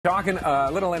Talking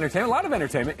a little entertainment, a lot of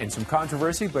entertainment and some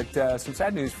controversy, but some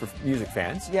sad news for music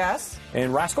fans. Yes.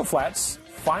 And Rascal Flatts'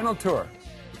 final tour.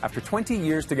 After 20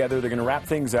 years together, they're going to wrap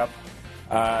things up.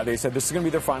 They said this is going to be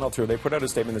their final tour. They put out a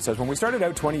statement that says, when we started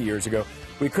out 20 years ago,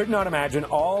 we could not imagine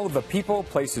all the people,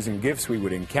 places, and gifts we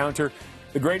would encounter.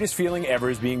 The greatest feeling ever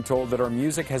is being told that our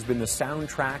music has been the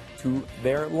soundtrack to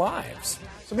their lives.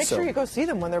 So make sure you go see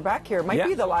them when they're back here. It might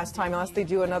be the last time unless they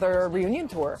do another reunion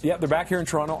tour. Yeah, they're back here in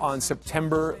Toronto on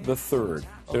September the 3rd.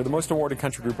 They're the most awarded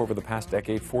country group over the past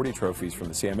decade, 40 trophies from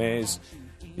the CMAs,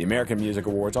 the American Music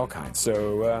Awards, all kinds.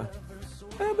 So,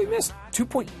 we missed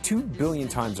 2.2 billion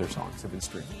times their songs have been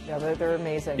streamed. Yeah, they're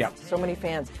amazing. Yep. So many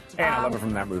fans. And I love it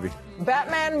from that movie.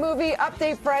 Batman movie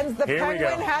update, friends. The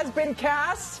Penguin has been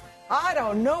cast. I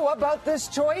don't know about this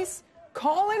choice.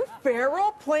 Colin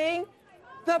Farrell playing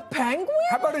the Penguin?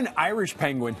 How about an Irish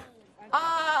penguin?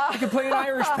 You can play an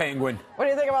Irish penguin. What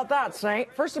do you think about that,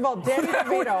 Saint? First of all, Danny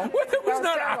DeVito. That was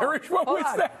not Irish. What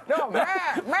was that? No,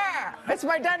 it's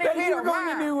my Danny DeVito. You were going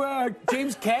into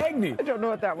James Cagney. I don't know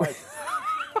what that was.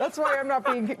 That's why I'm not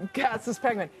being cast as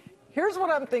Penguin. Here's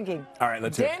what I'm thinking. All right,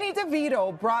 let's hear it. Danny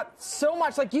DeVito brought so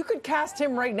much. Like, you could cast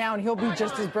him right now, and he'll be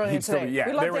just as brilliant today.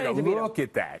 Yeah, there we go. Look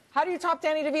at that. How do you top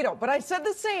Danny DeVito? But I said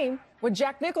the same when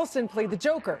Jack Nicholson played the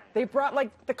Joker. They brought, like,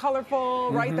 the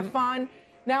colorful, right, the fun.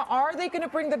 Now, are they going to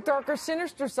bring the darker,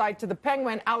 sinister side to the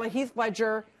Penguin, a la Heath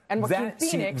Ledger and Joaquin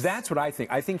Phoenix? See, that's what I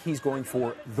think. I think he's going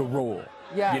for the role.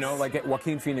 Yes. You know, like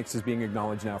Joaquin Phoenix is being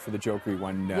acknowledged now for the Joker. He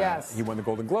won the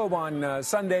Golden Globe on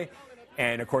Sunday.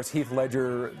 And, of course, Heath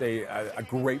Ledger, a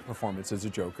great performance as a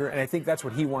Joker. And I think that's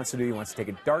what he wants to do. He wants to take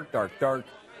it dark, dark, dark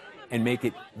and make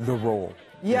it the role.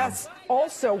 Yes. You know?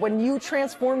 Also, when you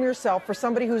transform yourself for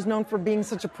somebody who's known for being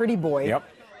such a pretty boy,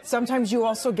 sometimes you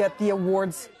also get the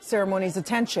awards ceremony's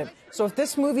attention. So if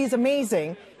this movie is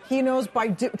amazing, he knows by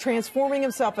transforming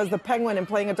himself as the Penguin and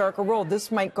playing a darker role,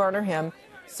 this might garner him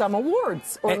some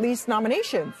awards, or at least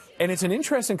nominations. And it's an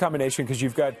interesting combination because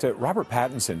you've got Robert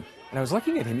Pattinson. And I was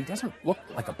looking at him, he doesn't look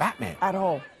like a Batman. At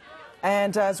all.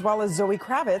 And as well as Zoe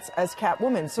Kravitz as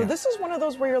Catwoman. So this is one of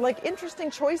those where you're like, interesting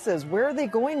choices. Where are they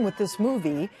going with this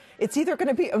movie? It's either going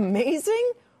to be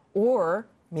amazing or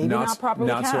maybe not properly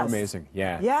cast. Not so amazing,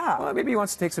 yeah. Well, maybe he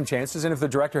wants to take some chances. And if the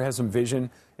director has some vision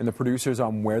and the producers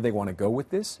on where they want to go with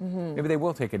this, maybe they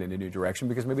will take it in a new direction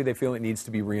because maybe they feel it needs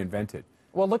to be reinvented.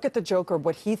 Well, look at the Joker.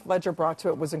 What Heath Ledger brought to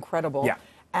it was incredible. Yeah.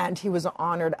 And he was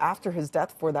honored after his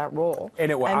death for that role.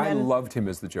 And I loved him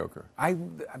as the Joker.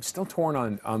 I'm still torn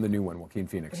on the new one, Joaquin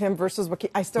Phoenix. Him versus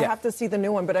Joaquin. I still have to see the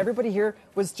new one, but everybody here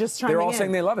was just chiming in. They're all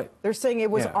saying they love it. They're saying it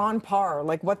was on par.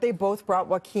 Like what they both brought,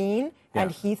 Joaquin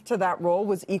and Heath, to that role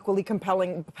was equally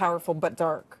compelling, powerful, but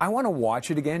dark. I want to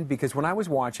watch it again because when I was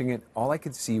watching it, all I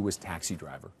could see was Taxi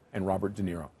Driver and Robert De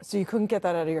Niro. So you couldn't get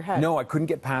that out of your head? No, I couldn't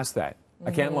get past that. I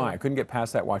can't lie. I couldn't get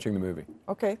past that watching the movie.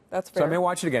 Okay, that's fair. So I may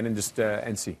watch it again and just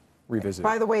revisit it.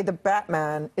 By the way, The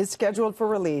Batman is scheduled for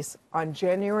release on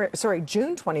June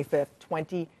 25th,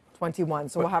 2021.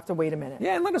 So we'll have to wait a minute.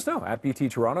 Yeah, and let us know at BT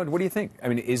Toronto. What do you think? I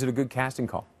mean, is it a good casting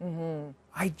call?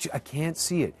 I can't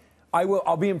see it.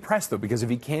 I'll be impressed though because if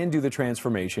he can do the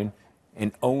transformation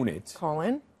and own it.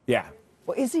 Colin? Yeah.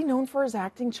 Well, is he known for his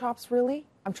acting chops? Really?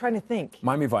 I'm trying to think.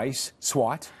 Miami Vice,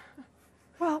 SWAT.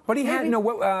 Well, but he had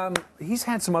he's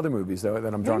had some other movies though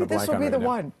that I'm drawing a blank on. This will be the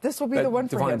one. This will be the one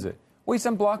for him. It. Well, he's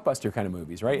done blockbuster kind of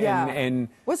movies, right? Yeah. And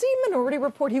was he in Minority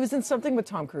Report? He was in something with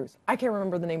Tom Cruise. I can't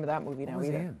remember the name of that movie now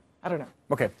either. I don't know.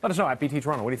 Okay, let us know at BT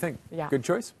Toronto. What do you think? Yeah. Good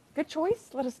choice? Good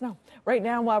choice. Let us know. Right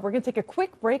now, we're going to take a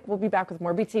quick break. We'll be back with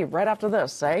more BT right after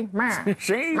this. Say,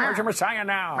 She, where's your Messiah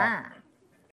now?